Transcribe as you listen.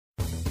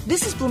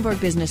This is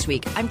Bloomberg Business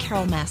Week. I'm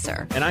Carol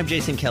Massar. And I'm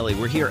Jason Kelly.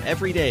 We're here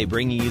every day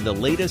bringing you the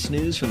latest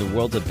news from the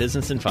world of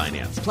business and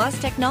finance.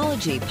 Plus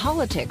technology,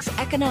 politics,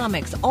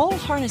 economics, all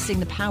harnessing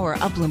the power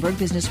of Bloomberg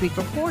Business Week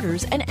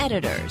reporters and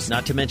editors.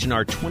 Not to mention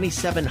our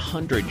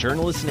 2,700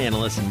 journalists and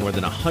analysts in more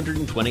than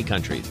 120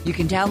 countries. You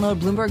can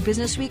download Bloomberg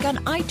Business Week on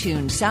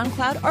iTunes,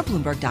 SoundCloud, or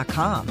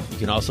Bloomberg.com. You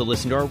can also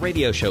listen to our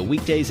radio show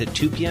weekdays at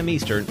 2 p.m.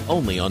 Eastern,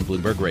 only on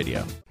Bloomberg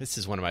Radio. This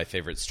is one of my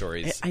favorite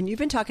stories. And you've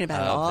been talking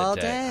about it all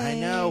day. I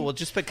know. Well,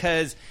 just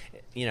because,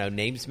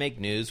 names make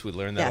news. We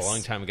learned that a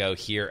long time ago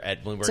here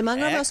at Bloomberg. It's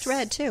among our most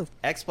read, too.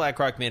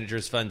 Ex-Blackrock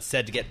Managers Fund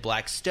said to get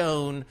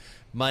Blackstone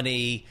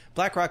money.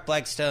 BlackRock,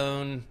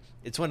 Blackstone,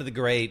 it's one of the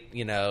great,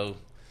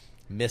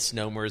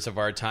 misnomers of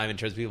our time in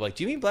terms of people like,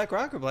 do you mean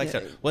BlackRock or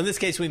Blackstone? Yeah. Well, in this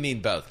case, we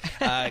mean both.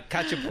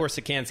 Katia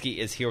Porzecanski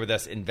is here with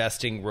us,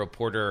 investing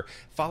reporter,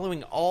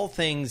 following all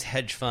things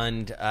hedge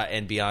fund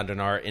and beyond on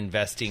our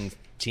investing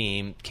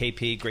team.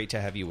 KP, great to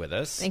have you with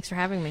us. Thanks for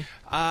having me.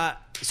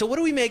 So what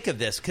do we make of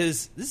this?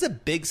 Because this is a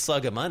big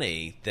slug of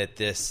money that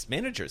this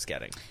manager is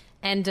getting.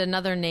 And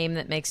another name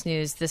that makes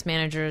news, this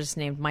manager is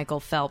named Michael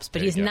Phelps,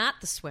 but he's not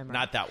the swimmer.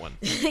 Not that one.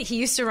 He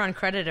used to run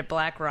credit at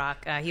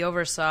BlackRock. He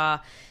oversaw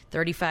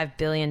 $35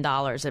 billion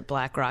at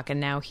BlackRock, and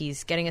now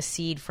he's getting a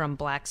seed from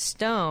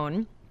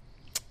Blackstone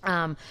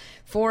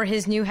for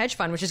his new hedge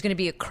fund, which is going to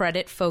be a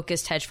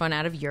credit-focused hedge fund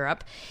out of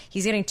Europe.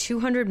 He's getting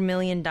 $200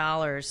 million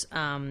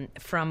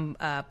from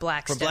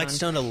Blackstone. From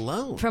Blackstone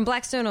alone? From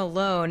Blackstone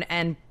alone,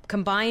 and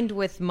combined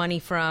with money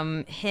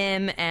from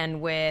him and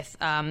with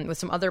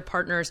some other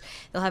partners,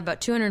 they'll have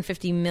about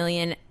 $250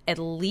 million at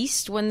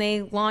least when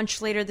they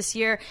launch later this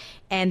year,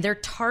 and they're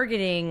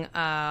targeting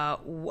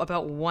about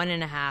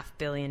 $1.5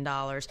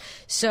 billion.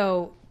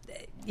 So,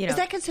 is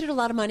that considered a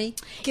lot of money?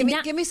 Give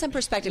me some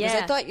perspective,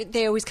 because I thought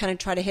they always kind of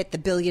try to hit the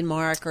billion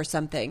mark or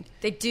something.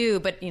 They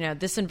do, but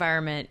this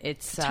environment,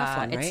 it's a tough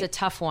one, right? It's a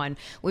tough one.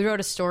 We wrote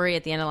a story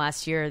at the end of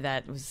last year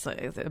that was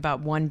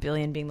about $1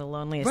 billion being the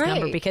loneliest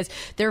number, because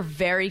there are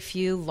very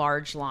few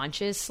large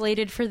launches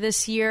slated for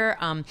this year.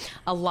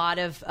 A lot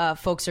of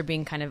folks are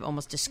being kind of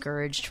almost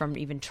discouraged from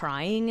even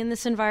trying in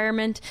this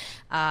environment,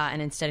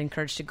 and instead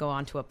encouraged to go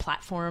onto a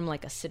platform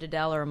like a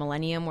Citadel or a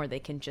Millennium, where they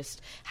can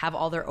just have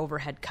all their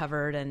overhead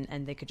covered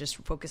and they could just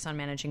focus on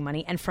managing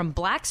money. And from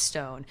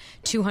Blackstone,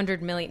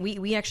 $200 million.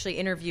 We actually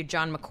interviewed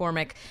John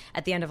McCormick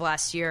at the end of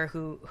last year,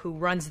 who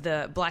runs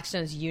the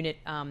Blackstone's unit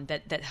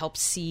that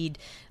helps seed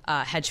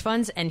hedge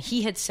funds, and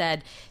he had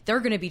said they're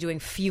going to be doing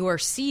fewer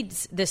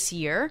seeds this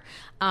year,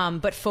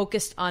 but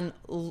focused on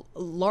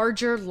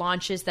larger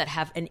launches that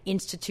have an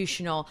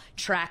institutional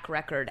track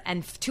record.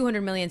 And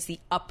 $200 million is the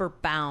upper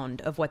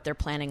bound of what they're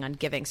planning on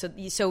giving. So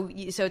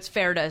it's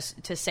fair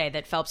to say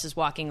that Phelps is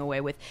walking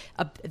away with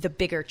the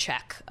bigger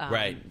check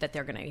that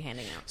they're going to be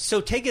handing out.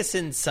 So take us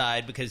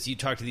inside, because you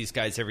talk to these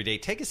guys every day.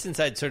 Take us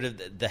inside sort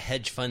of the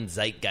hedge fund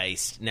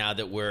zeitgeist now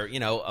that we're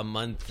a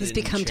month. He's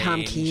become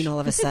Tom Keene all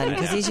of a sudden,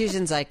 because he's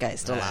using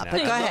zeitgeist a lot.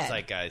 But go ahead.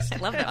 Zeitgeist. I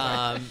love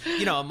that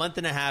word. A month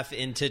and a half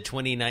into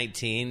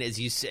 2019, as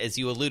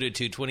you alluded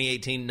to,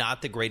 2018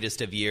 not the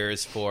greatest of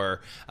years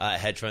for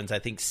hedge funds. I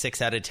think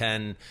 6 out of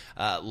 10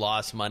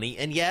 lost money,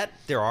 and yet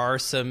there are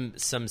some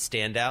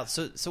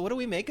standouts. So what do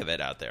we make of it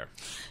out there?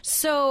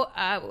 So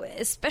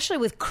especially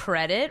with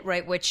credit,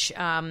 right, which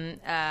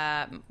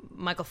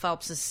Michael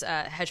Phelps'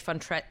 hedge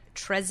fund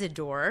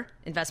Trezidor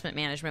Investment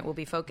Management will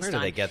be focused on.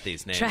 Where do they get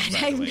these names?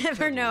 I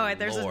never know.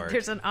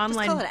 There's an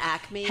online call it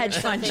Acme hedge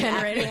fund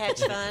generator. Acme hedge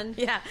fund.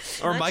 Yeah.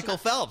 Or Michael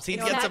Phelps. He'd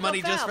get some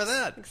money just for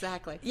that.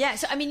 Exactly. Yeah.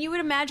 So, you would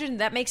imagine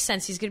that makes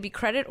sense. He's going to be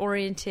credit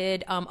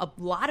oriented. A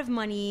lot of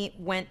money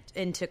went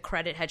into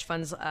credit hedge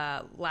funds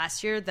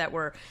last year that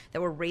were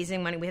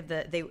raising money. We have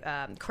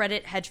the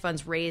credit hedge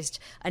funds raised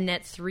a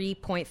net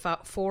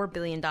 $3.4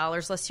 billion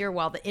last year,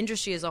 while the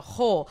industry as a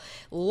whole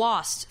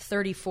lost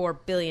 $34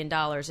 billion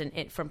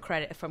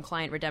from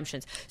client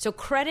redemptions. So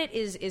credit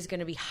is going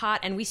to be hot,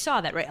 and we saw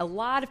that, right? A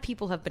lot of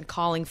people have been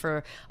calling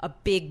for a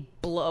big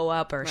blow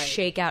up or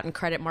shakeout in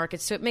credit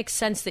markets. So it makes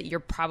sense that you're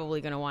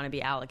probably going to want to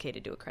be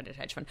allocated to a credit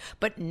hedge fund,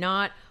 but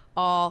not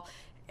all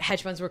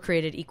hedge funds were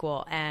created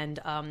equal, and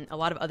a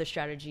lot of other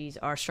strategies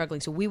are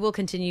struggling. So we will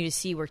continue to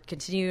see, we're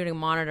continuing to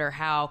monitor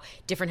how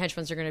different hedge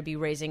funds are going to be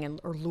raising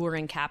or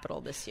luring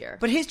capital this year.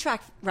 But his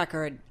track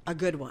record, a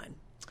good one.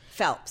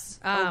 Phelps,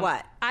 or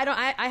what?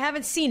 I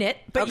haven't seen it,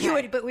 but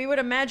Okay. but we would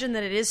imagine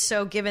that it is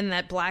so, given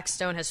that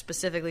Blackstone has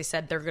specifically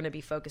said they're going to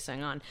be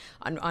focusing on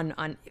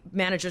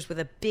managers with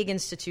a big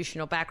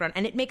institutional background,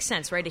 and it makes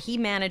sense, right? He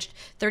managed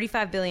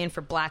 $35 billion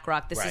for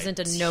BlackRock. This isn't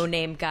a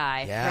no-name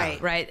guy,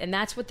 right? And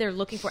that's what they're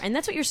looking for, and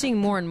that's what you're seeing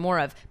more and more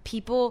of,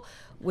 people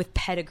with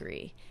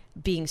pedigree.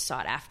 being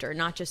sought after,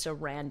 not just a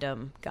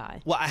random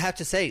guy. Well, I have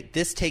to say,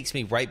 this takes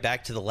me right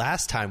back to the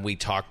last time we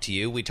talked to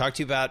you. We talked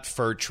to you about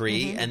Fir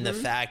Tree and the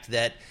fact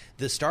that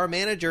the star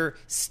manager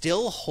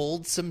still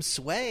holds some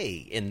sway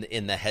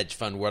in the hedge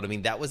fund world. I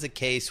mean, that was a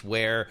case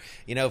where,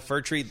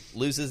 Fir Tree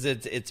loses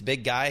its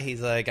big guy.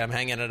 He's like, I'm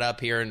hanging it up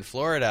here in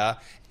Florida,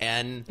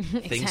 and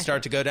things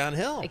start to go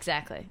downhill.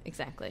 Exactly.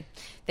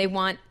 They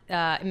want,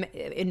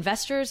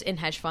 investors in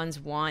hedge funds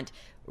want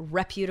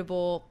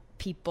reputable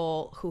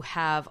people who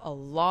have a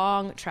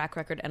long track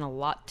record and a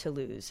lot to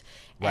lose.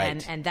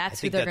 Right. And that's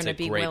who they're going to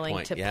be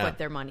willing to put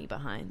their money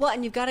behind. Well,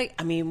 and you've got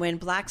to, when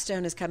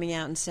Blackstone is coming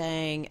out and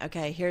saying,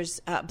 okay, here's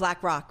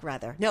BlackRock,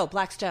 rather. No,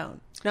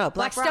 Blackstone. No,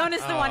 Blackstone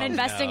is the one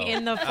investing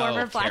in the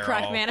former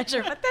BlackRock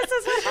manager. But this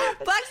is what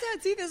happens.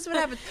 Blackstone, see, this is what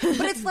happens.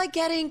 But it's like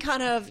getting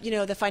kind of,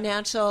 the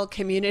financial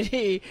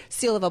community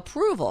seal of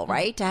approval,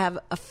 right? To have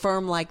a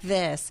firm like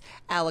this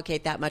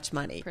allocate that much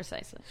money.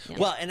 Precisely. Yeah.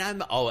 Well, and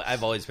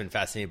I've always been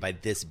fascinated by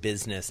this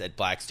business at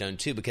Blackstone,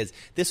 too, because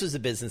this was a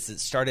business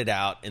that started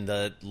out in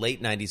the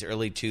late 90s,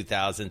 early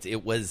 2000s.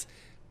 It was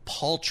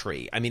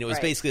paltry. I mean, it was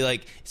basically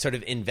like sort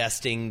of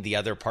investing the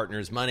other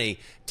partner's money.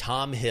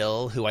 Tom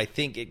Hill, who I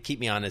think, keep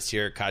me honest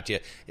here, Katia,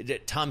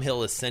 Tom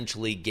Hill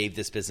essentially gave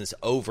this business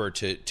over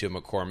to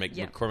McCormick.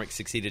 Yeah. McCormick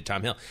succeeded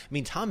Tom Hill. I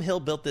mean, Tom Hill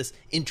built this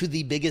into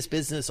the biggest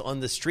business on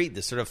the street,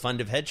 this sort of fund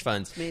of hedge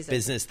funds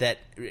business that,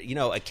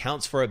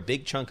 accounts for a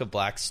big chunk of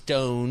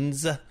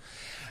Blackstone's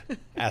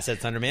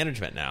assets under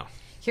management now.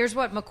 Here's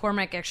what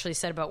McCormick actually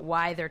said about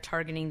why they're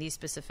targeting these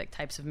specific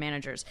types of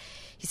managers.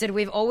 He said,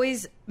 we've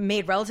always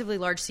made relatively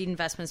large seed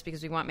investments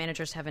because we want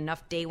managers to have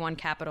enough day one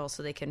capital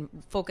so they can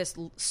focus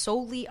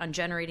solely on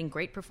generating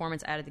great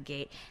performance out of the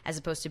gate, as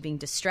opposed to being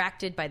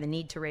distracted by the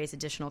need to raise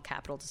additional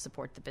capital to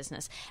support the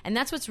business. And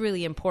that's what's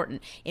really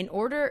important.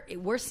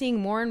 We're seeing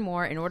more and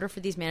more, in order for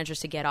these managers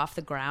to get off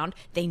the ground,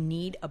 they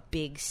need a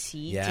big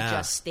seed to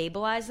just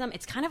stabilize them.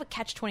 It's kind of a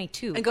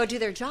catch-22. And go do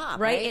their job,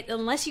 right?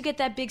 Unless you get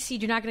that big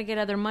seed, you're not going to get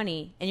other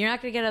money. And you're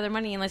not going to get other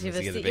money unless you have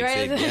a seed.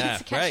 Right? Yeah,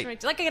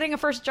 it's like getting a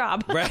first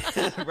job.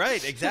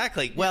 Right,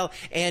 exactly. Well,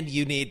 and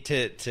you need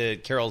to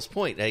Carol's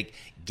point, like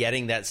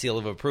getting that seal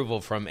of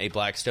approval from a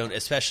Blackstone,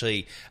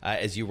 especially,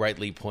 as you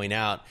rightly point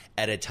out,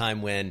 at a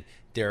time when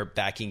they're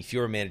backing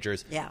fewer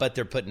managers, but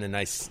they're putting a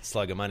nice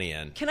slug of money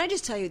in. Can I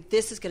just tell you,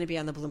 this is going to be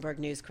on the Bloomberg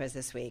News quiz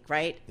this week,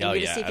 right? And you're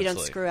going to see if you don't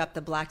screw up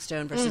the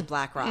Blackstone versus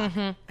BlackRock.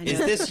 Mm-hmm. Is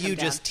this you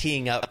just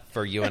teeing up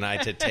for you and I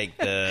to take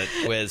the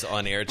quiz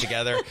on air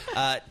together?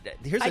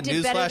 Here's a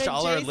newsflash to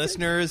all our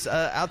listeners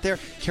out there.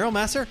 Carol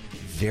Massar,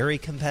 very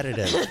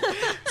competitive.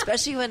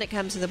 Especially when it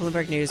comes to the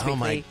Bloomberg News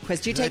Weekly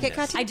quiz. Do you take it,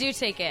 Katia? I do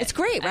take it. It's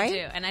great, right? I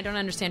do, and I don't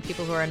understand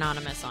people who are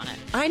anonymous on it.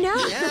 I know.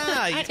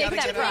 Yeah, you take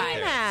that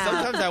pride.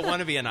 Sometimes I want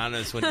to be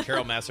anonymous when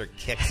Carol Massar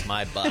kicks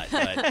my butt,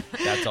 but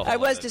that's a whole I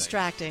was other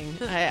distracting.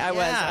 Thing.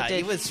 I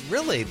it was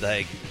really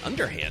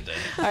underhanded.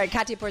 All right,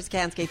 Katia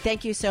Porzecanski,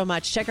 thank you so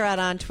much. Check her out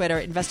on Twitter,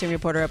 Investing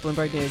Reporter at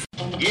Bloomberg News.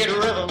 Get a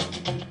rhythm.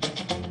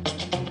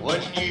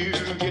 When you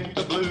get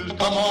the blues,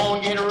 come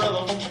on, get a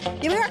rhythm.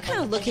 Yeah, we are kind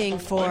of looking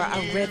for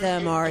a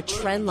rhythm or a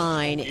trend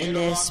line in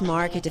this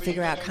market to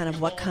figure out kind of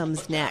what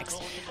comes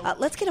next.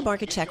 Let's get a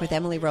market check with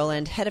Emily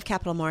Roland, Head of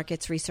Capital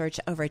Markets Research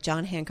over at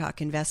John Hancock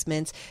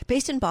Investments,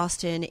 based in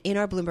Boston, in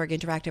our Bloomberg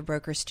Interactive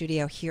Broker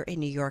studio here in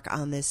New York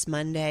on this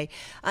Monday.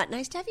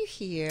 Nice to have you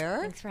here.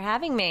 Thanks for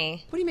having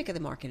me. What do you make of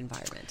the market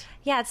environment?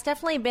 Yeah, it's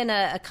definitely been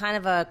a kind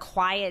of a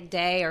quiet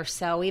day or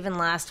so, even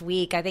last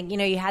week. I think,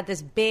 you had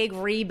this big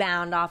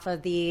rebound off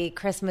of the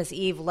Christmas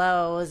Eve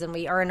lows, and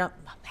we earned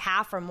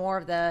half or more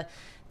of the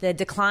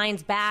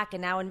declines back,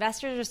 and now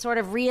investors are sort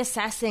of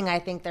reassessing. I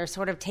think they're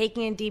sort of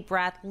taking a deep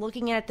breath,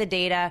 looking at the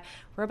data.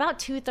 We're about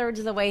 2/3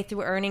 of the way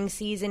through earnings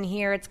season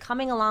here. It's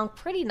coming along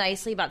pretty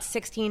nicely, about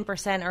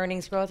 16%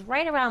 earnings growth,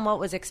 right around what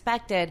was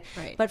expected.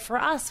 Right. But for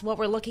us, what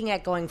we're looking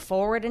at going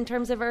forward in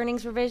terms of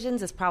earnings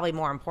revisions is probably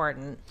more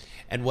important.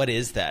 And what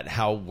is that?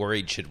 How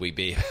worried should we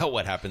be about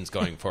what happens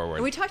going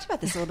forward? We talked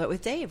about this a little bit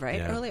with Dave, right,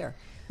 earlier.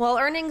 Well,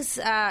 earnings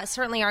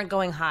certainly aren't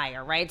going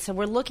higher, right? So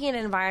we're looking at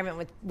an environment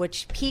with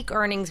which peak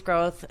earnings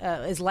growth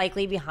is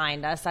likely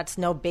behind us. That's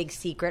no big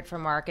secret for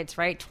markets,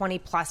 right?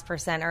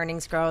 20+%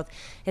 earnings growth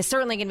is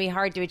certainly going to be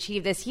hard to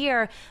achieve this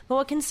year. But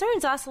what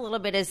concerns us a little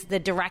bit is the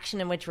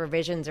direction in which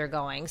revisions are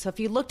going. So if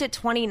you looked at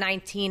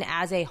 2019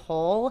 as a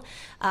whole,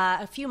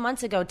 a few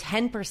months ago,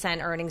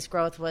 10% earnings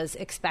growth was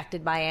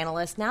expected by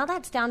analysts. Now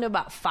that's down to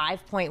about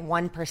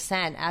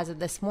 5.1% as of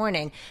this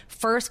morning.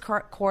 First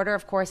quarter,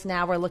 of course,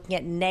 now we're looking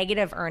at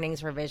negative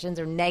earnings revisions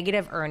or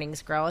negative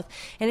earnings growth.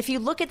 And if you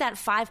look at that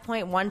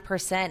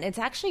 5.1%, it's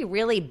actually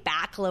really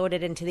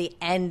backloaded into the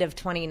end of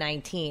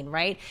 2019,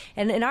 right?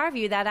 And in our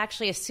view, that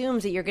actually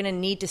assumes that you're going to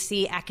need to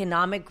see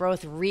economic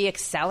growth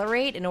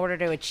reaccelerate in order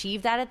to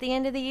achieve that at the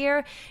end of the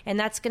year. And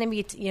that's going to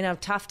be,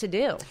 tough to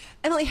do.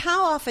 Emily,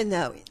 how often,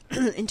 though,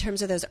 in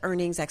terms of those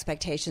earnings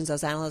expectations,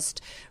 those analyst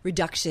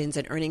reductions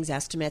and earnings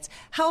estimates,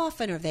 how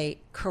often are they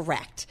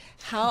correct?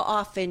 How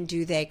often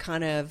do they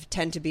kind of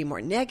tend to be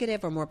more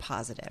negative or more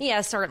positive? Yeah,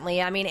 Yeah,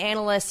 certainly. I mean,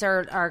 analysts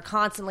are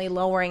constantly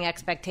lowering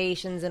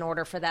expectations in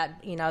order for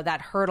that,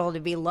 that hurdle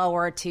to be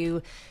lower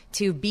to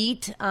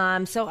beat.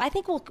 So I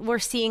think we're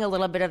seeing a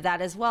little bit of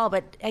that as well.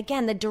 But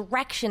again, the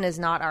direction is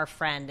not our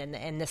friend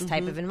in this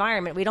type of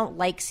environment. We don't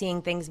like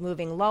seeing things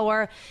moving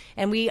lower,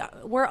 and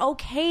we're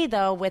okay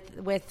though with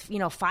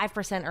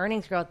 5%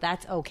 earnings growth.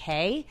 That's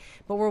okay,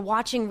 but we're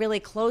watching really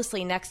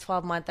closely next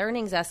 12-month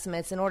earnings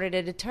estimates in order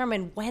to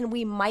determine when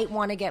we might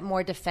want to get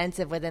more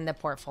defensive within the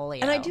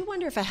portfolio. And I do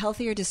wonder if a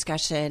healthier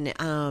discussion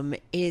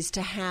is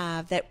to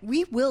have that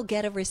we will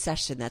get a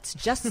recession. That's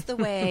just the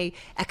way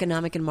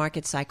economic and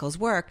market cycles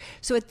work.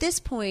 So at this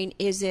point,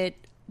 is it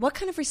what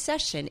kind of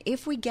recession?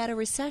 If we get a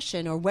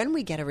recession or when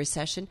we get a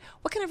recession,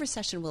 what kind of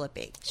recession will it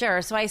be?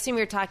 Sure. So I assume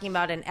you're talking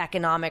about an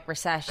economic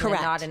recession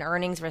and not an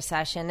earnings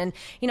recession. And,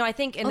 I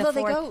think in the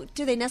fourth...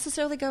 do they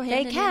necessarily go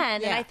hand in hand? They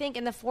can. Yeah. And I think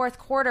in the fourth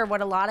quarter, what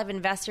a lot of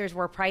investors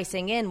were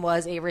pricing in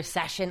was a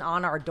recession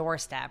on our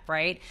doorstep,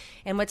 right?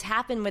 And what's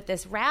happened with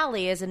this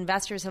rally is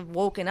investors have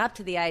woken up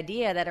to the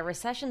idea that a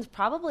recession is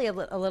probably a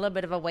little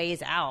bit of a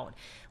ways out.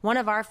 One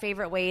of our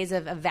favorite ways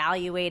of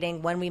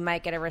evaluating when we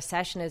might get a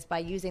recession is by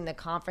using the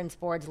Conference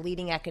Board's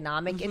leading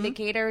economic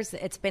indicators.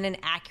 It's been an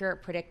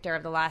accurate predictor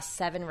of the last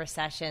 7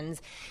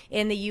 recessions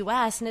in the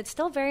U.S., and it's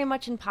still very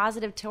much in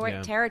positive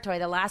territory.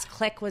 The last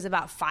click was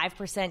about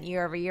 5%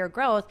 year-over-year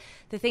growth.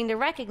 The thing to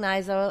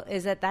recognize, though,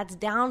 is that that's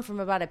down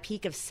from about a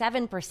peak of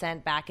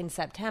 7% back in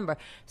September.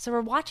 So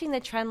we're watching the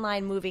trend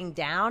line moving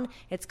down.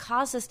 It's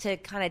caused us to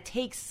kind of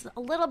take a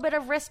little bit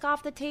of risk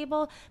off the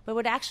table, but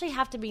would actually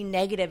have to be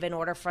negative in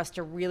order for us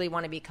to really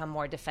want to become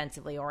more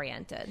defensively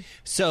oriented.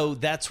 So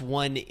that's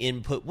one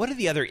input. What are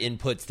the other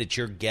inputs that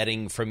you're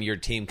getting from your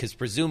team? Because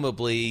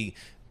presumably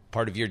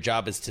part of your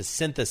job is to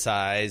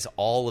synthesize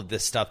all of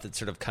this stuff that's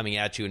sort of coming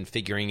at you and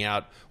figuring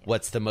out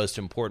what's the most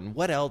important.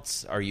 What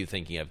else are you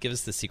thinking of? Give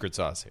us the secret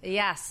sauce here.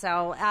 Yeah,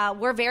 so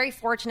we're very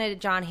fortunate at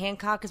John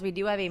Hancock because we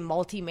do have a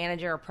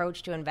multi-manager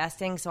approach to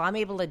investing. So I'm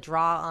able to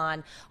draw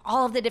on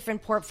all of the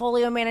different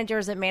portfolio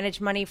managers that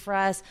manage money for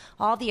us,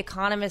 all the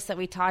economists that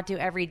we talk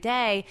to every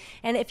day.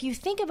 And if you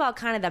think about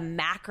kind of the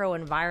macro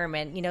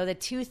environment, the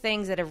two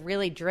things that have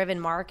really driven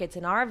markets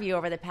in our view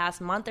over the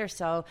past month or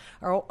so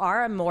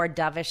are a more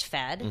dovish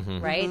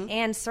Fed, right?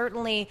 And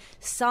certainly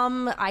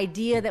some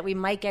idea that we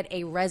might get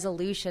a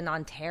resolution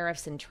on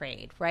tariffs and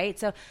trade, right?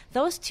 So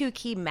those two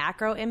key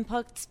macro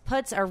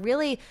inputs are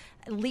really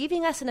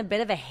leaving us in a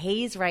bit of a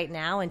haze right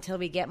now until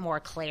we get more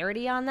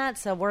clarity on that.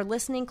 So we're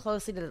listening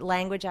closely to the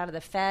language out of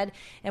the Fed,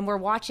 and we're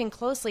watching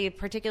closely,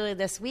 particularly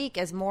this week,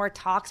 as more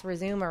talks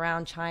resume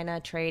around China,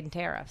 trade, and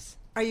tariffs.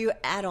 Are you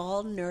at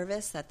all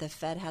nervous that the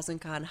Fed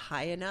hasn't gone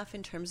high enough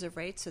in terms of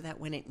rates so that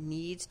when it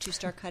needs to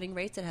start cutting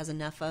rates, it has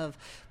enough of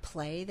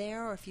play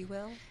there, or if you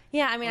will?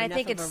 Yeah, I mean, I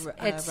think it's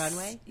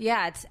runway.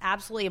 Yeah, it's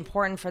absolutely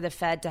important for the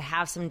Fed to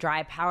have some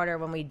dry powder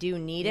when we do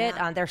need it.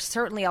 They're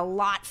certainly a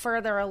lot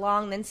further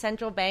along than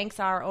central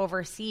banks are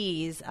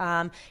overseas.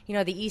 The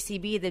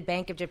ECB, the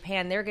Bank of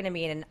Japan, they're going to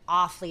be in an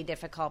awfully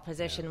difficult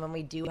position when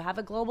we do have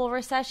a global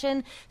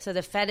recession. So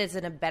the Fed is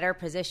in a better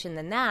position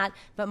than that.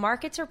 But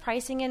markets are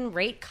pricing in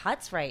rate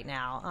cuts right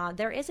now.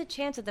 There is a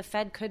chance that the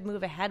Fed could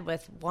move ahead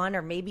with 1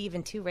 or maybe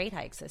even 2 rate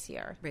hikes this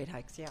year. Rate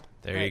hikes, yeah.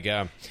 There you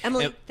go.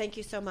 Emily, thank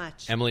you so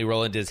much. Emily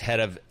Roland is head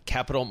of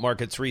capital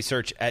markets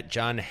research at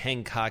John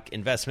Hancock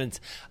Investments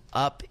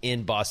up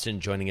in Boston,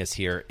 joining us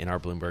here in our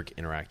Bloomberg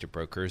Interactive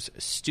Brokers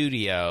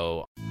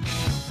studio.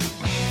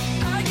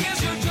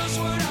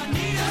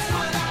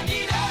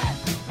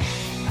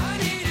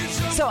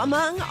 So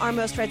among our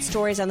most read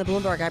stories on the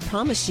Bloomberg, I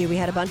promised you we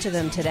had a bunch of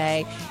them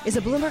today, is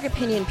a Bloomberg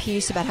opinion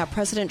piece about how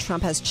President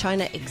Trump has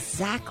China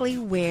exactly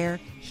where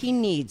he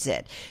needs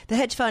it. The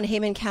hedge fund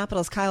Hayman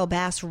Capital's Kyle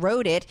Bass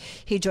wrote it.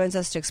 He joins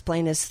us to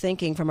explain his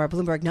thinking from our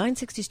Bloomberg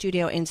 960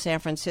 studio in San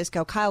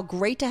Francisco. Kyle,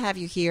 great to have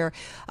you here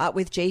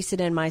with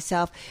Jason and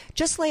myself.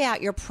 Just lay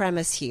out your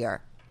premise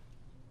here.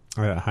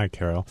 Hi,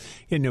 Carol.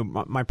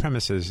 My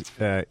premise is,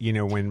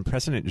 when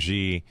President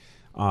Xi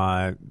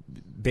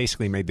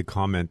basically made the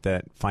comment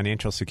that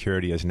financial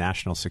security is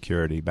national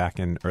security back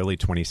in early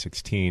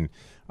 2016,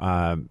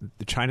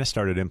 China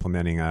started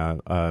implementing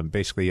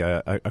basically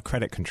a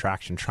credit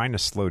contraction, trying to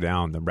slow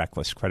down the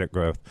reckless credit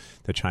growth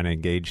that China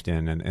engaged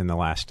in the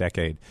last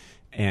decade.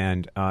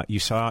 And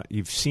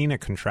you've seen a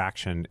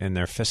contraction in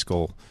their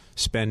fiscal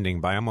spending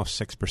by almost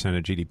 6%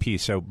 of GDP.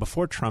 So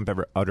before Trump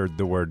ever uttered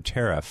the word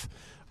tariff,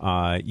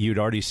 you'd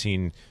already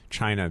seen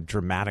China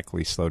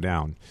dramatically slow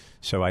down.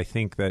 So I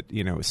think that,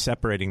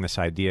 separating this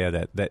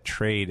idea that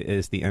trade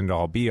is the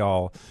end-all,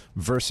 be-all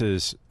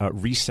versus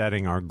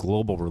resetting our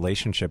global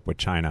relationship with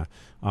China,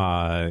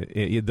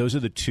 those are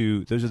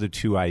the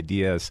two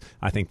ideas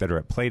I think that are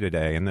at play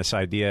today. And this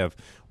idea of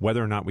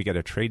whether or not we get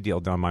a trade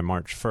deal done by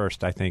March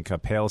 1st, I think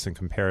pales in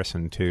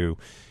comparison to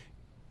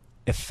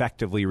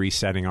effectively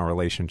resetting our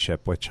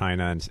relationship with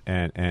China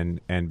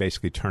and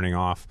basically turning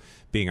off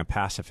being a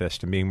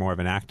pacifist and being more of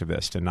an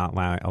activist and not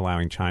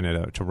allowing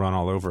China to run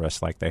all over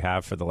us like they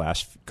have for the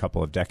last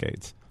couple of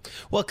decades.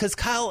 Well, because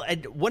Kyle,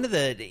 one of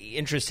the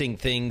interesting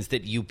things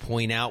that you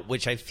point out,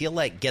 which I feel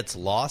like gets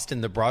lost in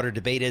the broader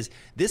debate, is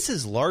this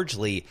is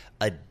largely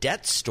a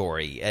debt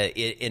story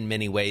in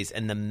many ways,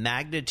 and the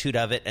magnitude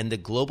of it and the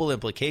global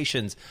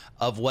implications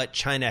of what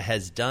China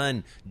has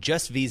done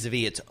just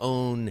vis-a-vis its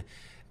own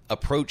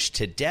approach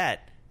to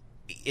debt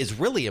is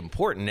really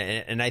important,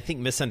 and I think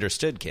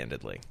misunderstood,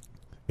 candidly.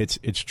 It's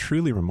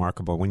truly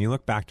remarkable. When you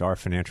look back to our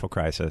financial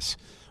crisis,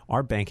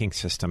 our banking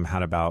system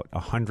had about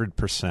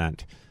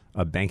 100%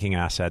 of banking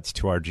assets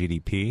to our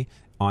GDP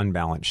on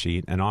balance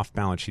sheet, and off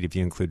balance sheet, if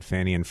you include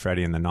Fannie and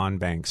Freddie and the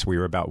non-banks, we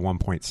were about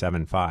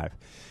 1.75.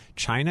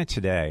 China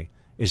today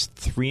is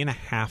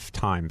 3.5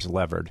 times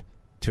levered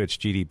to its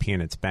GDP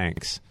and its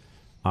banks.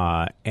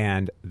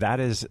 And that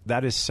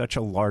is such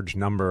a large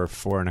number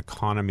for an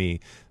economy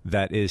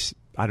that is,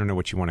 I don't know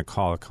what you want to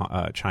call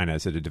China.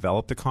 Is it a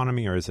developed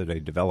economy or is it a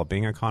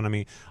developing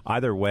economy?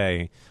 Either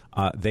way,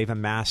 they've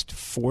amassed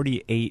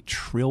 $48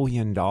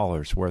 trillion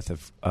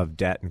worth of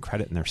debt and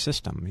credit in their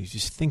system. You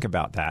just think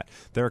about that.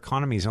 Their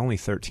economy is only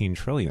 $13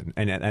 trillion.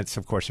 And that's,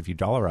 of course, if you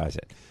dollarize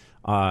it.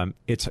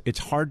 It's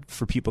hard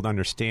for people to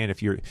understand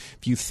if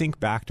you think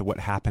back to what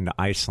happened to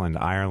Iceland,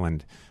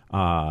 Ireland,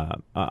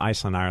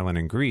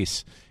 and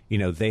Greece. You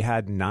know, they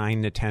had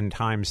 9 to 10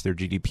 times their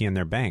GDP in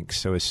their banks.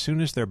 So as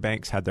soon as their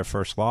banks had their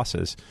first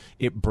losses,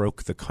 it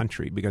broke the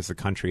country because the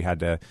country had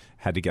to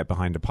get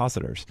behind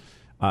depositors.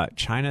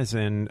 China's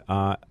in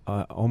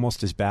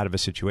almost as bad of a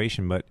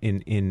situation, but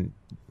in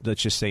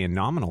let's just say in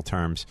nominal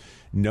terms,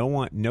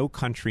 no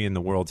country in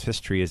the world's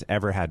history has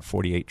ever had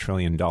 $48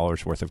 trillion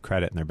worth of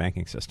credit in their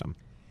banking system.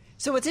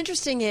 So what's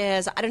interesting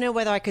is, I don't know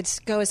whether I could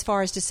go as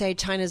far as to say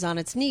China's on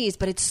its knees,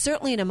 but it's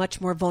certainly in a much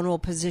more vulnerable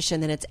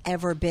position than it's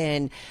ever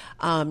been.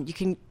 You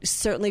can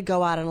certainly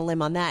go out on a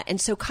limb on that.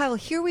 And so, Kyle,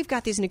 here we've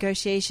got these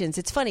negotiations.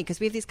 It's funny because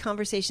we have these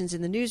conversations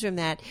in the newsroom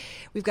that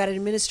we've got an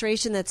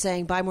administration that's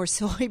saying buy more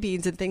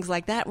soybeans and things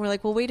like that. And we're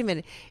like, well, wait a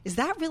minute. Is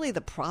that really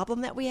the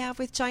problem that we have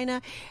with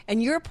China?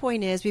 And your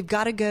point is we've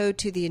got to go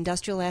to the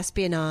industrial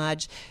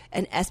espionage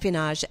and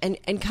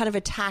kind of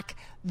attack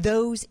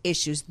those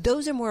issues.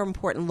 Those are more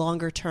important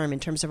longer term in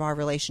terms of our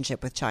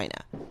relationship with China.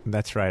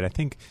 That's right. I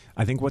think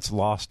what's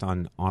lost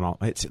on all,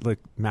 it's like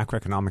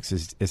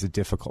macroeconomics is a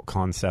difficult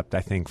concept,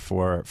 I think,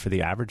 for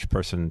the average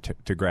person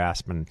to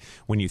grasp. And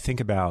when you think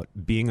about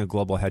being a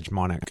global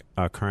hegemonic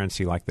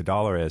currency like the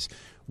dollar is,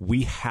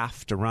 we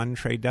have to run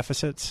trade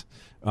deficits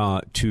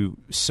to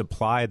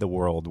supply the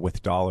world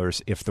with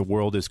dollars. If the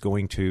world is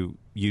going to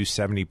use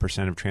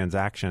 70% of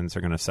transactions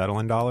are going to settle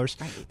in dollars,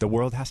 right, the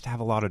world has to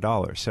have a lot of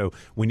dollars. So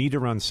we need to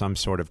run some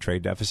sort of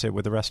trade deficit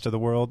with the rest of the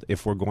world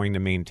if we're going to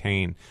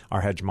maintain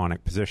our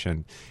hegemonic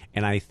position.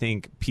 And I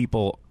think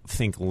people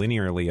think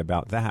linearly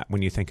about that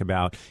when you think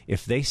about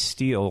if they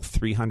steal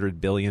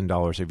 $300 billion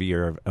a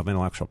year of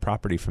intellectual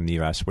property from the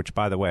U.S., which,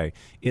 by the way,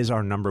 is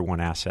our number one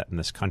asset in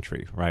this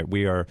country, right?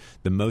 We are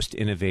the most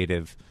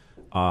innovative,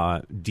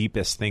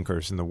 deepest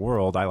thinkers in the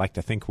world. I like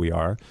to think we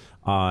are.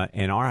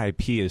 And our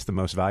IP is the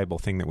most valuable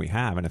thing that we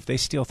have. And if they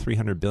steal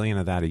 $300 billion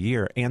of that a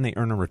year and they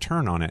earn a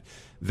return on it,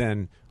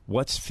 then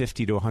what's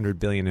 $50 to $100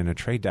 billion in a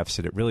trade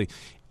deficit? It really,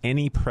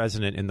 any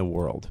president in the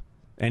world,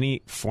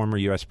 any former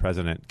U.S.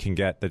 president can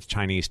get the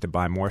Chinese to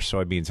buy more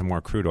soybeans and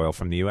more crude oil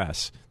from the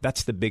U.S.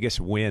 That's the biggest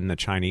win the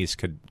Chinese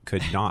could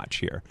notch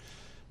here.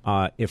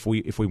 If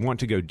we want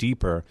to go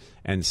deeper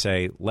and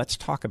say, let's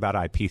talk about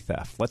IP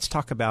theft, let's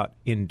talk about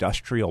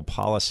industrial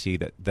policy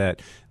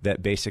that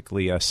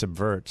basically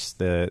subverts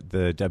the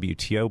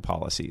WTO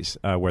policies,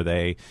 where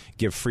they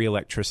give free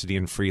electricity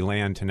and free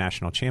land to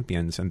national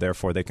champions, and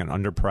therefore they can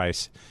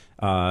underprice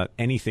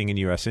anything in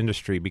U.S.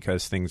 industry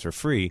because things are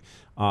free,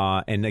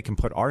 and they can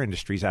put our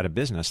industries out of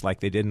business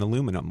like they did in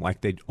aluminum,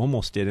 like they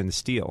almost did in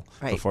steel,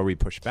 right, before we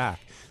push back.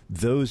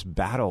 Those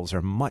battles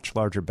are much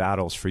larger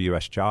battles for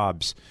U.S.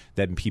 jobs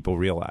than people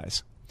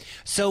realize.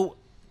 So,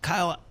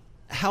 Kyle,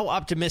 how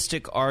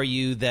optimistic are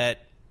you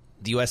that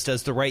the U.S.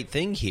 does the right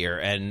thing here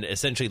and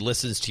essentially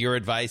listens to your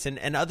advice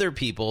and other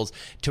people's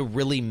to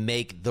really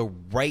make the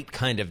right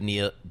kind of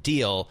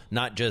deal,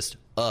 not just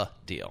a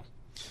deal?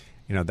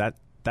 You know,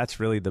 that's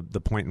really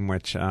the point in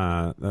which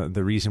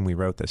the reason we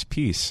wrote this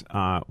piece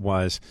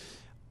was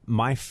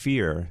my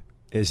fear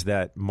is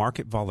that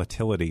market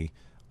volatility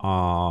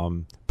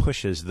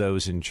pushes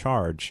those in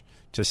charge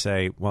to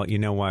say, well, you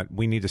know what,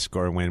 we need to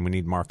score a win. We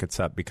need markets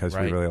up because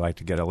we really like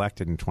to get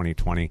elected in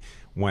 2020.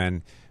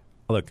 When,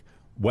 look,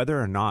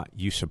 whether or not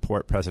you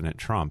support President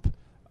Trump,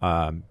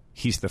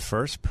 he's the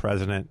first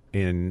president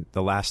in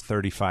the last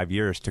 35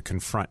 years to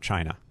confront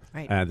China.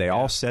 Right. They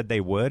all said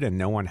they would, and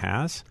no one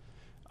has.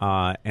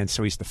 And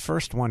so he's the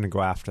first one to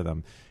go after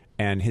them.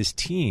 And his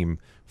team,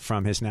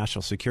 from his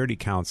National Security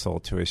Council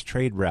to his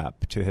trade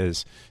rep to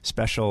his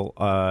special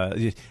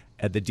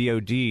at the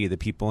DOD, the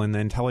people in the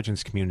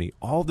intelligence community,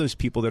 all those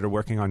people that are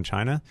working on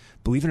China,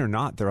 believe it or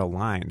not, they're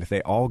aligned.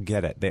 They all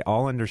get it. They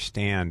all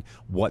understand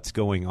what's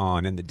going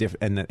on and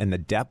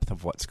the depth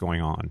of what's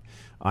going on.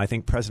 I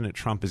think President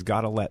Trump has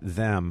got to let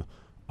them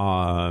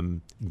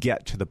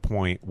get to the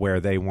point where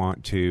they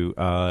want to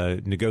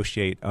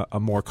negotiate a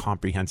more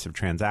comprehensive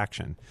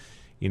transaction.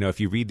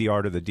 If you read The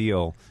Art of the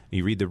Deal,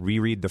 you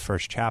reread the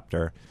first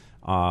chapter.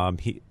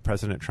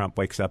 President Trump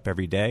wakes up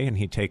every day and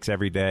he takes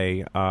every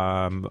day,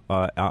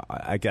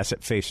 I guess,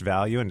 at face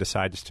value and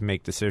decides to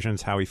make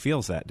decisions how he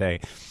feels that day.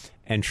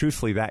 And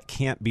truthfully, that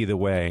can't be the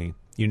way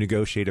you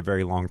negotiate a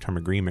very long-term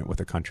agreement with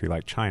a country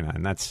like China.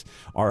 And that's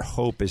our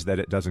hope, is that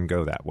it doesn't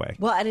go that way.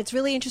 Well, and it's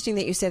really interesting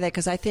that you say that,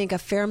 because I think a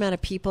fair amount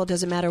of people,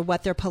 doesn't matter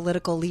what their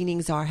political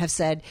leanings are, have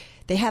said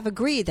they have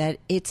agreed that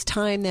it's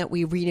time that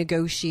we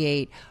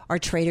renegotiate our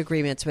trade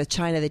agreements with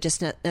China. They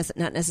just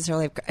not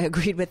necessarily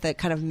agreed with the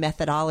kind of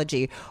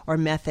methodology or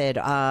method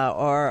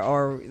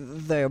or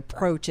the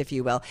approach, if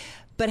you will.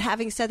 But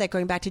having said that,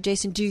 going back to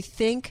Jason, do you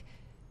think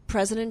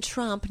President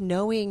Trump,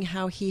 knowing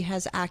how he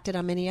has acted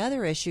on many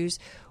other issues,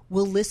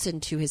 will listen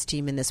to his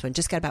team in this one?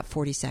 Just got about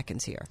 40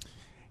 seconds here.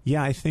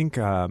 Yeah, I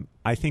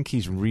think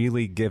he's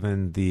really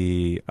given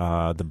the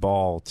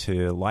ball to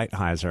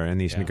Lighthizer in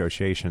these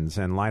negotiations,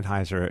 and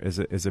Lighthizer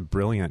is a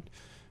brilliant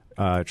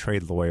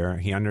trade lawyer.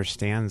 He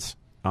understands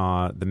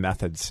the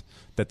methods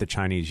that the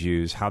Chinese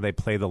use, how they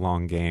play the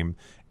long game,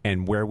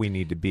 and where we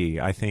need to be.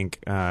 I think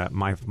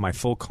my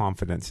full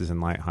confidence is in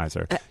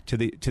Lighthizer,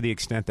 to the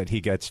extent that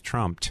he gets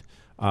trumped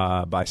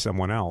by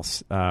someone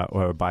else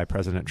or by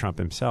President Trump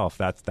himself.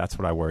 That's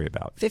what I worry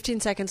about. 15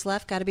 seconds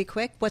left. Got to be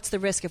quick. What's the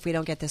risk if we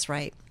don't get this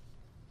right?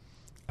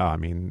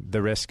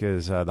 The risk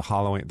is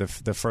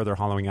the further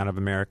hollowing out of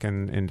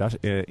American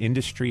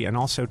industry and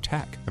also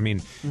tech.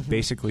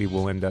 Basically,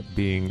 we'll end up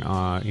being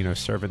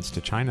servants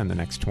to China in the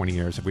next 20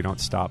 years if we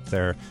don't stop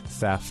their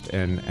theft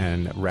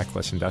and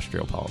reckless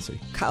industrial policy.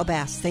 Kyle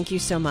Bass, thank you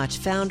so much.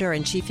 Founder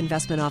and Chief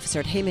Investment Officer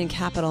at Hayman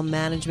Capital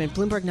Management,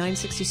 Bloomberg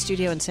 960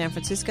 studio in San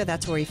Francisco.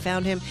 That's where he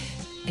found him.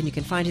 And you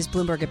can find his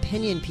Bloomberg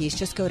opinion piece.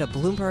 Just go to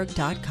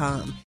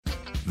Bloomberg.com.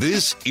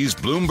 This is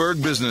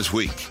Bloomberg Business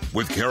Week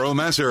with Carol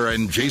Massar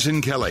and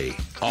Jason Kelly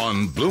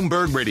on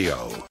Bloomberg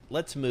Radio.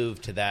 Let's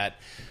move to that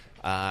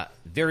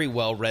very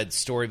well-read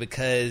story,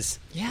 because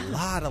a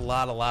lot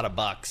of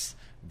bucks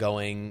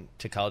going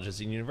to colleges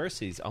and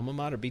universities. Alma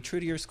mater. Be true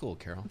to your school,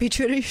 Carol. Be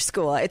true to your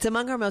school. It's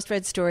among our most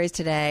read stories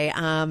today.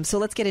 So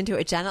let's get into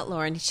it. Janet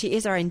Lorin, she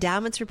is our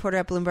endowments reporter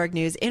at Bloomberg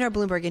News in our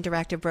Bloomberg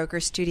Interactive Broker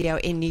studio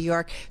in New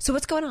York. So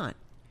what's going on?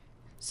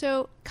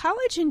 So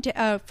college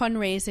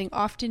fundraising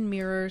often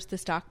mirrors the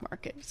stock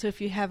market. So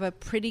if you have a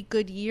pretty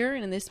good year,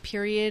 and in this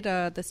period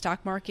the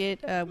stock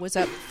market was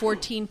up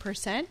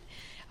 14%,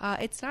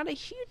 it's not a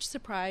huge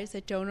surprise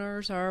that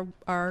donors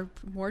are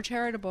more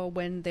charitable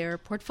when their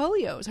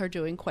portfolios are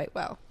doing quite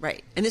well.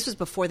 Right. And this was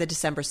before the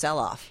December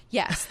sell-off.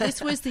 Yes.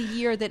 This was the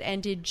year that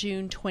ended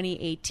June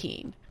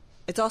 2018.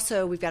 It's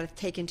also, we've got to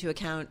take into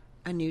account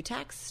a new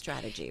tax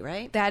strategy,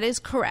 right? That is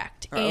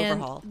correct. Or and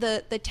overhaul.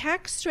 The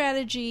tax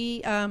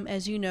strategy,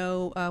 as you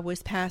know,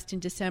 was passed in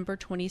December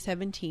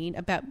 2017,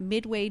 about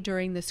midway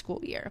during the school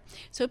year.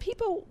 So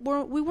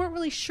we weren't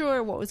really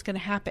sure what was going to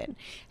happen.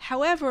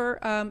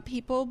 However,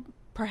 people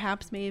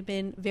perhaps may have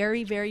been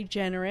very, very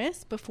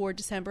generous before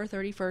December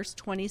 31st,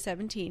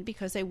 2017,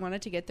 because they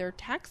wanted to get their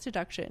tax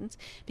deductions,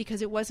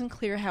 because it wasn't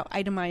clear how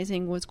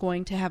itemizing was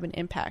going to have an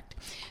impact.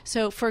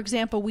 So, for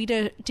example, we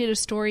did a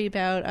story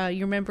about,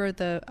 you remember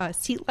the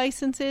seat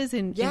licenses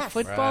in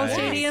football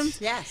stadiums?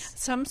 Yes.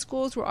 Some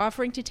schools were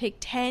offering to take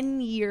 10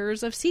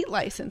 years of seat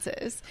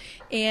licenses.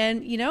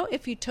 And,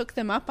 if you took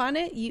them up on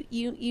it,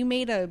 you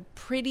made a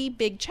pretty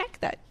big check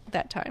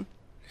that time.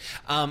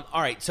 All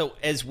right. So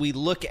as we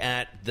look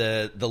at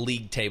the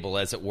league table,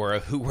 as it were,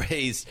 of who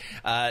raised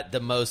the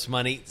most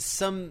money,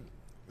 some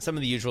of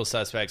the usual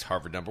suspects: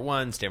 Harvard number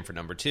 1, Stanford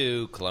number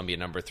 2, Columbia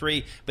number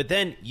 3, but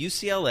then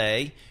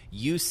UCLA,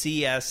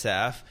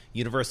 UCSF,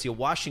 University of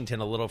Washington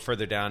a little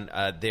further down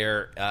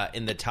there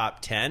in the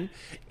top 10.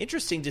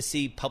 Interesting to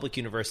see public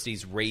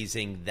universities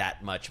raising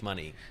that much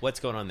money.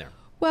 What's going on there?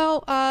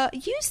 Well,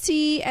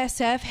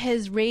 UCSF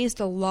has raised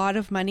a lot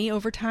of money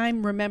over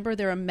time. Remember,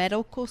 they're a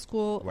medical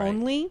school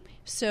only.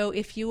 So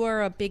if you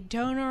are a big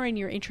donor and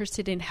you're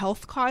interested in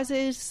health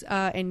causes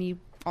and you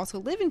also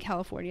live in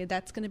California,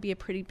 that's going to be a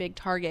pretty big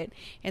target.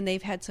 And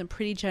they've had some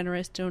pretty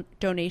generous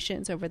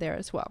donations over there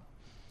as well.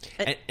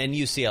 And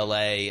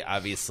UCLA,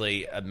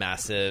 obviously a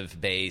massive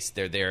base.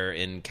 They're there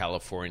in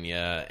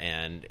California,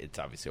 and it's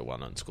obviously a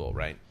well-known school,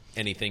 right?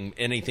 Anything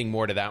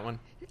more to that one?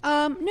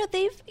 No,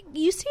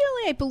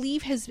 UCLA, I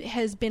believe,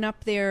 has been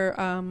up there,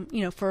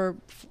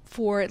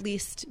 for at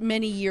least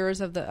many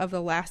years of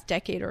the last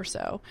decade or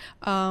so.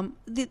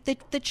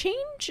 The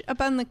change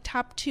among the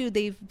top two,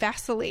 they've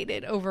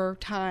vacillated over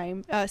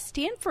time.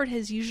 Stanford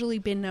has usually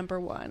been number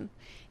 1,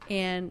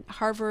 and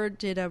Harvard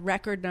did a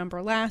record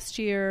number last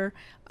year,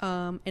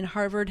 and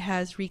Harvard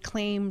has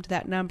reclaimed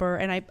that number,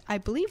 and I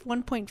believe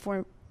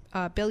 1.4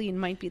 billion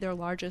might be their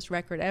largest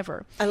record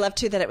ever. I love,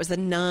 too, that it was the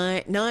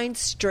nine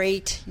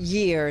straight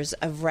years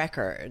of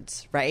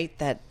records, right,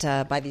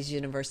 that by these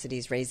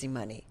universities raising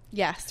money.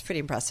 Yes. It's pretty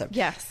impressive.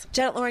 Yes.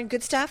 Janet Lorin,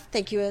 good stuff.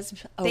 Thank you as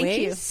always.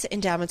 Thank you.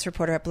 Endowments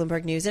reporter at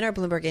Bloomberg News and our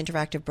Bloomberg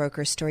Interactive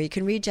Broker story. You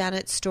can read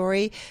Janet's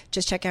story.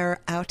 Just check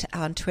her out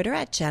on Twitter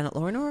at Janet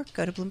Lorin or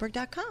go to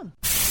Bloomberg.com.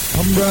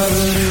 I'm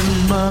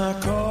driving in my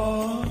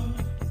car.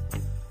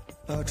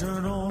 I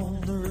turn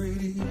on the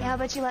radio. How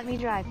about you let me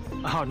drive?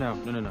 Oh, no.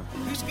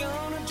 Who's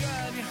gonna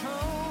drive you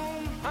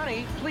home?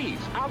 Honey, please,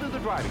 I'll do the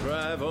driving.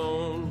 Drive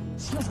on.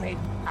 Excuse me,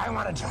 I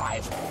want to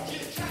drive.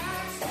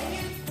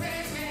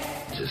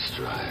 Just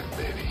drive,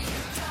 baby.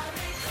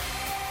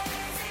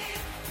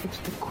 It's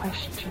the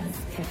question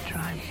that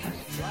drives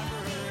us.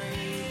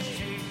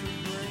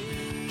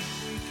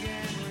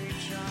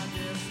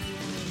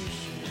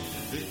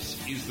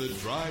 This is the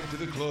Drive to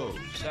the Close.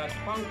 That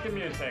funky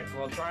music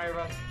will drive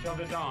us till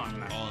the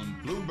dawn. On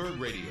Bloomberg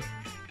Radio.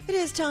 It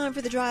is time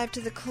for the drive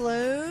to the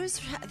close.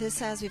 This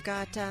says we've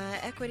got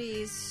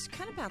equities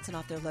kind of bouncing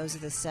off their lows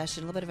of this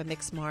session. A little bit of a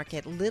mixed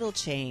market, little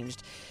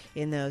changed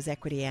in those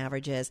equity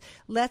averages.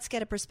 Let's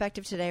get a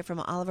perspective today from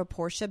Oliver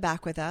Pursche,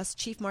 back with us,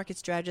 Chief Market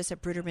Strategist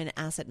at Bruderman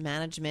Asset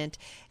Management,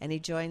 and he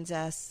joins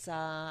us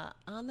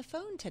on the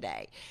phone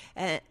today.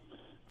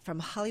 From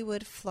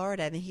Hollywood,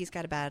 Florida, and he's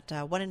got about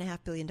 $1.5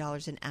 billion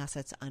in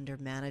assets under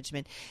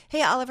management.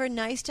 Hey, Oliver,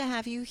 nice to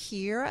have you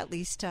here, at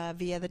least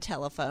via the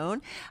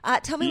telephone.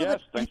 Tell me a little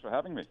bit. Thanks for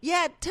having me.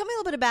 Yeah, tell me a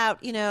little bit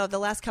about the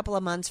last couple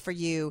of months for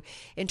you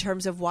in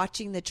terms of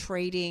watching the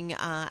trading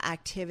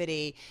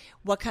activity.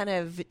 What kind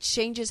of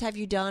changes have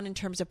you done in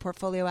terms of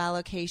portfolio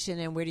allocation,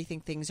 and where do you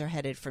think things are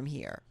headed from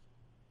here?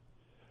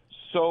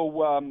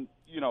 So,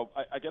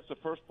 I guess the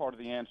first part of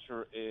the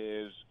answer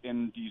is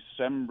in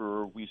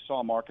December, we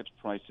saw markets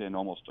price in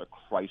almost a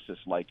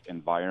crisis-like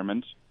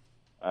environment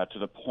to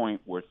the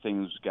point where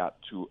things got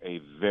to a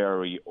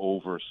very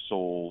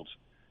oversold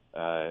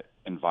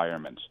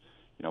environment.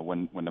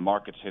 When the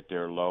markets hit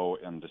their low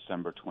on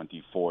December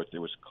 24th, it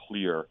was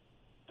clear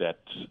that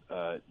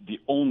the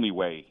only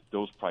way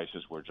those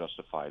prices were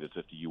justified is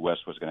if the U.S.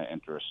 was going to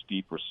enter a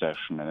steep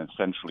recession and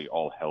essentially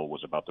all hell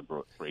was about to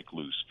break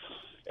loose.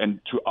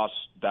 And to us,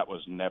 that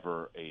was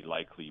never a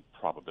likely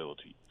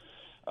probability.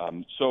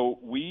 So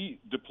we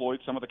deployed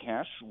some of the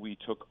cash. We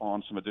took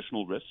on some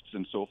additional risks,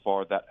 and so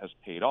far that has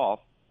paid off,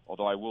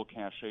 although I will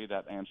cachet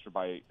that answer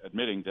by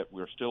admitting that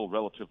we're still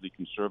relatively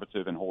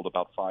conservative and hold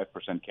about 5%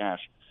 cash,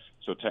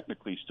 so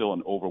technically still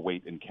an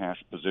overweight in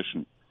cash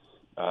position.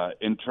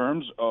 In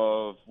terms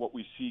of what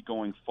we see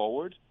going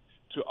forward,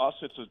 to us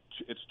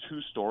it's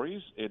two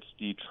stories. It's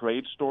the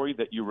trade story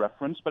that you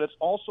referenced, but it's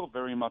also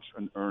very much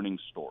an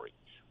earnings story.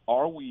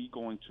 Are we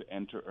going to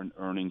enter an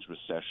earnings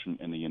recession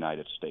in the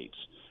United States?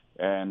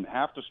 And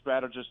half the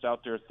strategists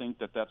out there think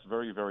that that's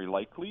very, very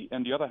likely,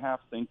 and the other half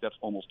think that's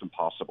almost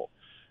impossible.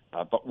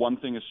 But one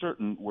thing is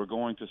certain, we're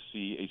going to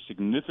see a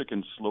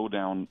significant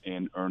slowdown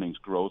in earnings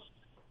growth.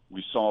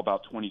 We saw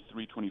about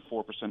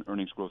 23-24%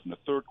 earnings growth in the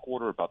third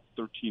quarter, about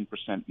 13%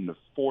 in the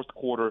fourth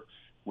quarter.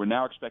 We're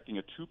now expecting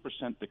a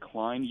 2%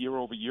 decline year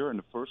over year in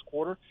the first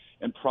quarter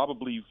and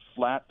probably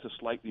flat to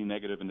slightly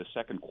negative in the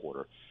second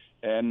quarter.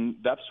 And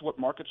that's what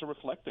markets are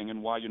reflecting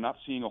and why you're not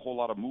seeing a whole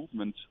lot of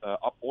movement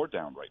up or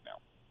down right now.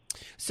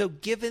 So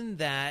given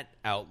that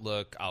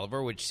outlook,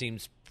 Oliver, which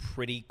seems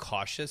pretty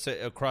cautious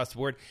across the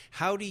board,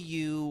 how do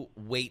you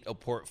weight a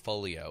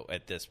portfolio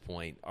at this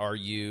point? Are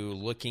you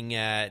looking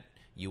at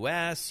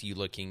U.S., you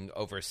looking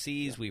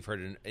overseas? We've heard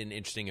an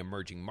interesting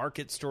emerging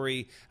market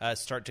story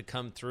start to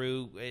come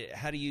through.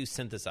 How do you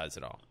synthesize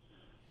it all?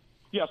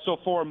 Yeah, so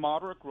for a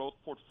moderate growth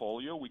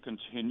portfolio, we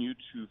continue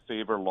to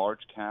favor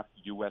large cap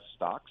U.S.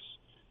 stocks.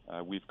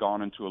 We've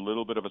gone into a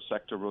little bit of a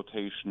sector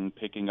rotation,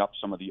 picking up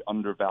some of the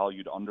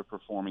undervalued,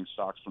 underperforming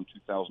stocks from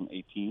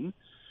 2018.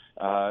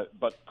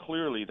 But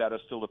clearly, that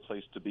is still the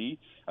place to be.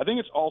 I think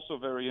it's also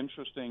very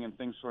interesting and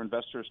things for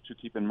investors to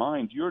keep in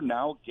mind. You're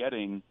now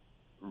getting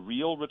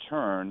real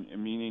return,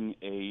 meaning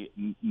a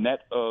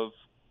net of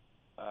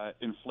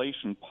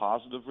inflation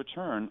positive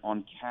return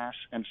on cash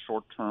and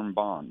short-term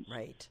bonds.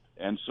 Right.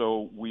 And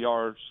so we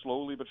are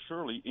slowly but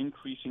surely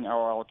increasing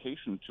our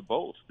allocation to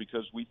both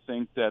because we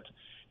think that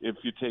if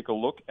you take a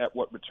look at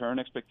what return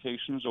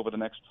expectations over the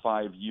next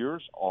 5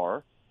 years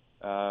are,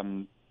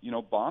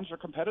 bonds are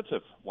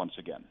competitive once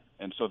again.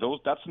 And so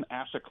that's an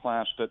asset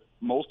class that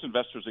most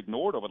investors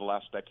ignored over the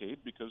last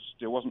decade because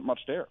there wasn't much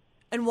there.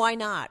 And why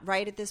not,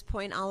 right, at this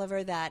point,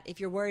 Oliver, that if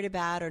you're worried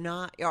about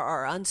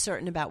or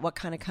uncertain about what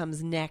kind of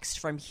comes next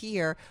from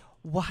here,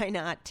 why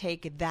not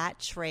take that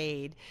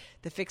trade,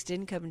 the fixed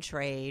income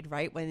trade,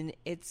 right, when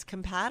it's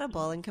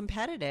compatible and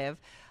competitive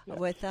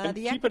with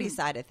the equity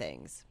side of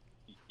things?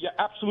 Yeah,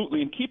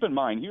 absolutely. And keep in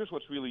mind, here's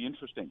what's really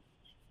interesting.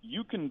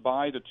 You can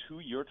buy the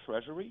 2-year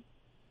Treasury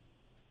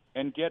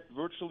and get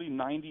virtually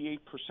 98%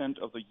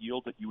 of the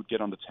yield that you would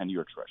get on the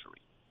 10-year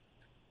Treasury.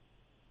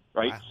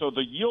 Right? Wow. So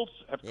the yields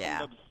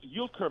the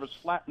yield curve has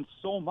flattened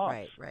so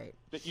much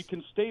that you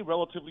can stay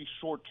relatively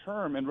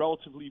short-term and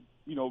relatively,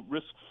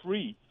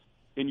 risk-free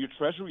in your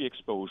Treasury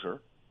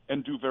exposure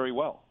and do very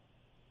well.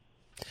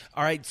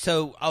 All right.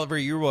 So, Oliver,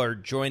 you are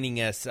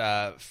joining us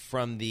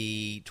from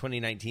the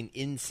 2019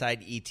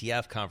 Inside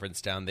ETF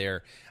conference down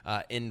there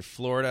in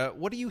Florida.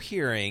 What are you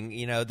hearing?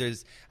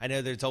 I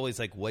know there's always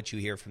like what you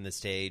hear from the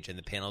stage and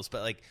the panels,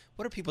 but like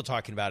what are people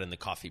talking about in the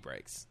coffee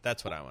breaks?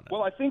 That's what I want to know.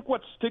 Well, I think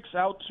what sticks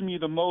out to me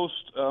the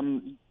most,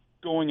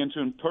 going into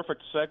a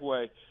perfect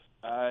segue,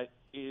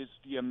 is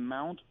the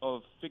amount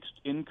of fixed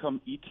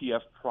income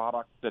ETF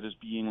product that is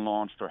being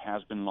launched or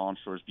has been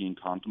launched or is being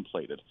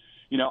contemplated.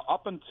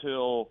 Up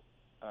until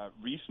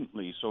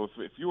recently, so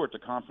if you were at the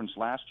conference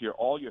last year,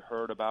 all you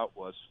heard about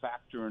was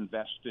factor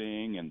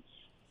investing and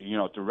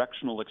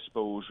directional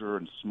exposure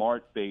and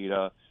smart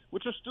beta,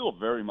 which are still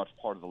very much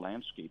part of the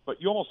landscape.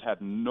 But you almost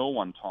had no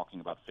one talking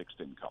about fixed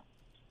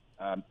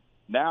income.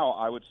 Now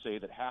I would say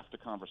that half the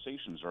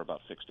conversations are about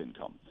fixed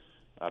income,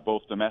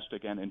 both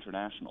domestic and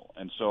international.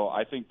 And so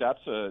I think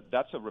that's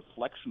a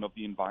reflection of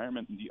the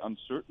environment and the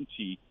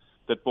uncertainty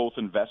that both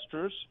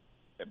investors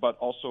but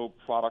also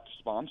product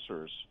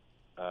sponsors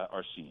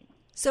are seeing.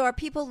 So are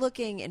people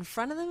looking in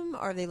front of them,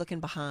 or are they looking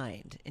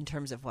behind in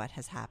terms of what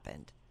has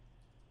happened?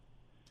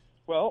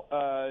 Well,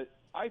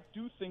 I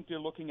do think they're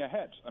looking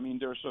ahead. I mean,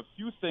 there's a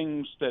few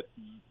things that,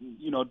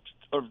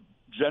 are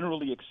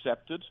generally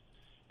accepted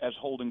as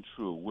holding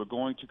true. We're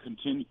going to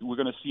continue. We're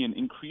going to see an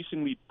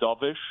increasingly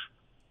dovish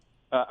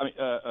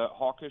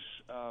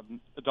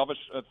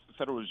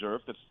Federal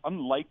Reserve that's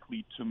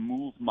unlikely to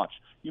move much.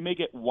 You may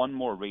get one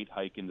more rate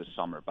hike in the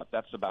summer, but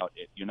that's about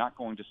it. You're not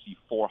going to see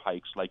 4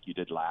 hikes like you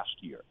did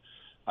last year.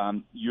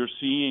 You're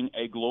seeing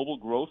a global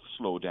growth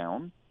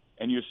slowdown,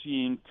 and you're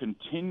seeing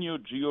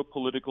continued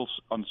geopolitical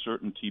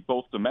uncertainty,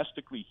 both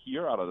domestically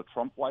here out of the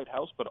Trump White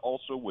House, but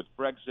also with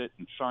Brexit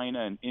and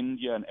China and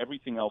India and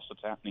everything else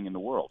that's happening in the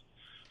world.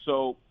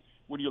 So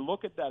when you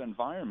look at that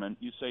environment,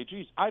 you say,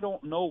 geez, I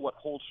don't know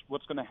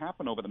what's going to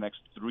happen over the next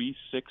 3,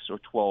 6, or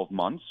 12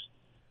 months.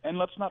 And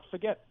let's not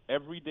forget,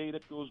 every day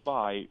that goes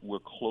by, we're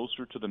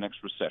closer to the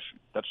next recession.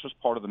 That's just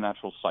part of the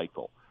natural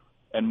cycle.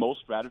 And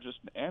most strategists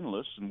and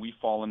analysts, and we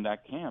fall in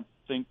that camp,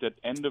 think that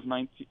end of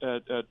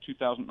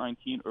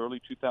 2019,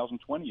 early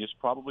 2020 is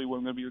probably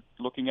when we're going to be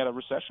looking at a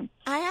recession.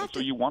 So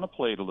you want to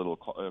play it a little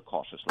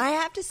cautiously. I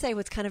have to say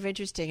what's kind of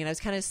interesting, and I was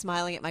kind of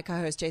smiling at my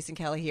co-host Jason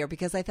Kelly here,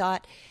 because I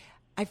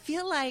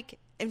feel like,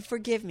 and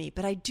forgive me,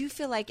 but I do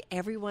feel like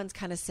everyone's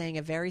kind of saying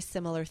a very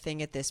similar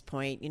thing at this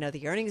point.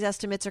 The earnings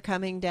estimates are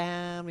coming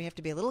down. We have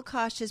to be a little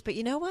cautious. But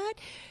you know what?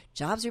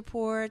 Jobs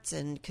reports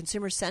and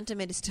consumer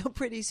sentiment is still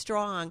pretty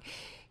strong.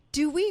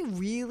 Do we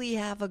really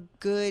have a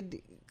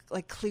good,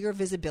 clear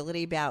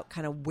visibility about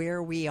kind of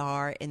where we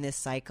are in this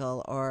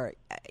cycle? Or,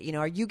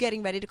 are you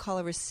getting ready to call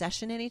a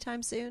recession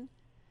anytime soon?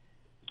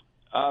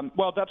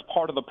 Well, that's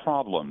part of the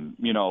problem.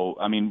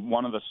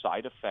 One of the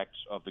side effects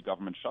of the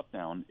government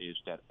shutdown is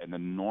that an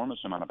enormous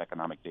amount of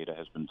economic data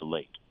has been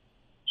delayed.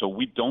 So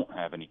we don't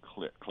have any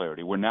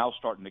clarity. We're now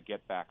starting to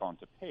get back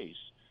onto pace,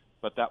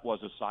 but that was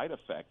a side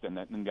effect, and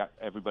that got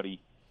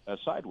everybody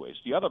sideways.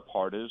 The other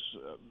part is,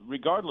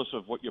 regardless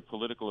of what your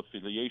political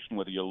affiliation,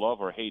 whether you love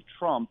or hate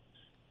Trump,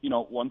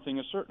 one thing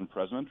is certain: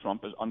 President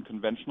Trump is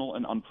unconventional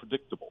and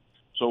unpredictable.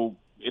 So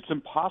it's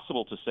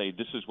impossible to say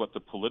this is what the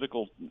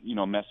political,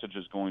 message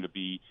is going to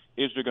be.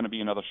 Is there going to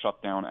be another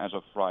shutdown as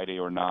of Friday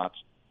or not?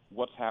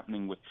 What's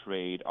happening with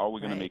trade? Are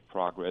we going to make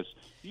progress?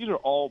 These are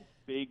all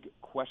big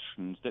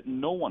questions that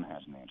no one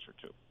has an answer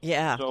to.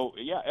 Yeah. So,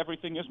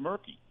 everything is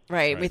murky.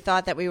 Right. We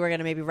thought that we were going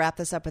to maybe wrap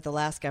this up with the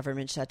last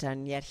government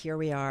shutdown, yet here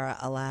we are,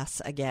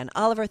 alas, again.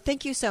 Oliver,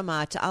 thank you so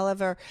much.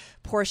 Oliver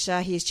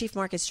Pursche, he's Chief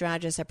Market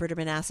Strategist at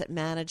Bruderman Asset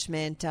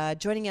Management,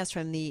 joining us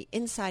from the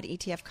Inside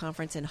ETF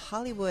Conference in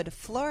Hollywood,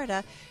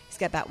 Florida. He's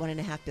got about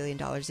 $1.5 billion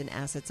in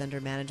assets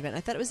under management.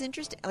 I thought it was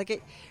interesting.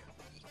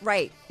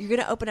 Right. You're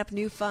going to open up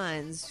new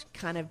funds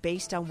kind of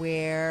based on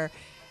where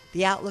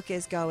the outlook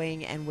is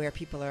going and where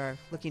people are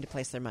looking to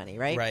place their money,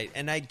 right? Right.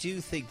 And I do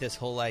think this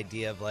whole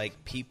idea of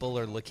people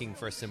are looking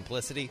for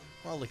simplicity.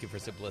 We're all looking for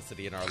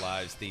simplicity in our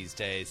lives these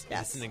days.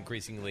 Yes. It's an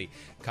increasingly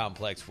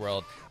complex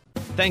world.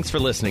 Thanks for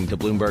listening to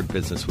Bloomberg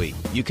Business Week.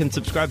 You can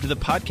subscribe to the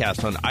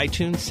podcast on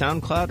iTunes,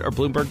 SoundCloud, or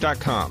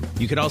Bloomberg.com.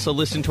 You can also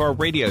listen to our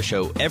radio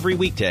show every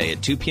weekday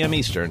at 2 p.m.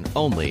 Eastern,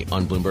 only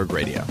on Bloomberg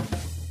Radio.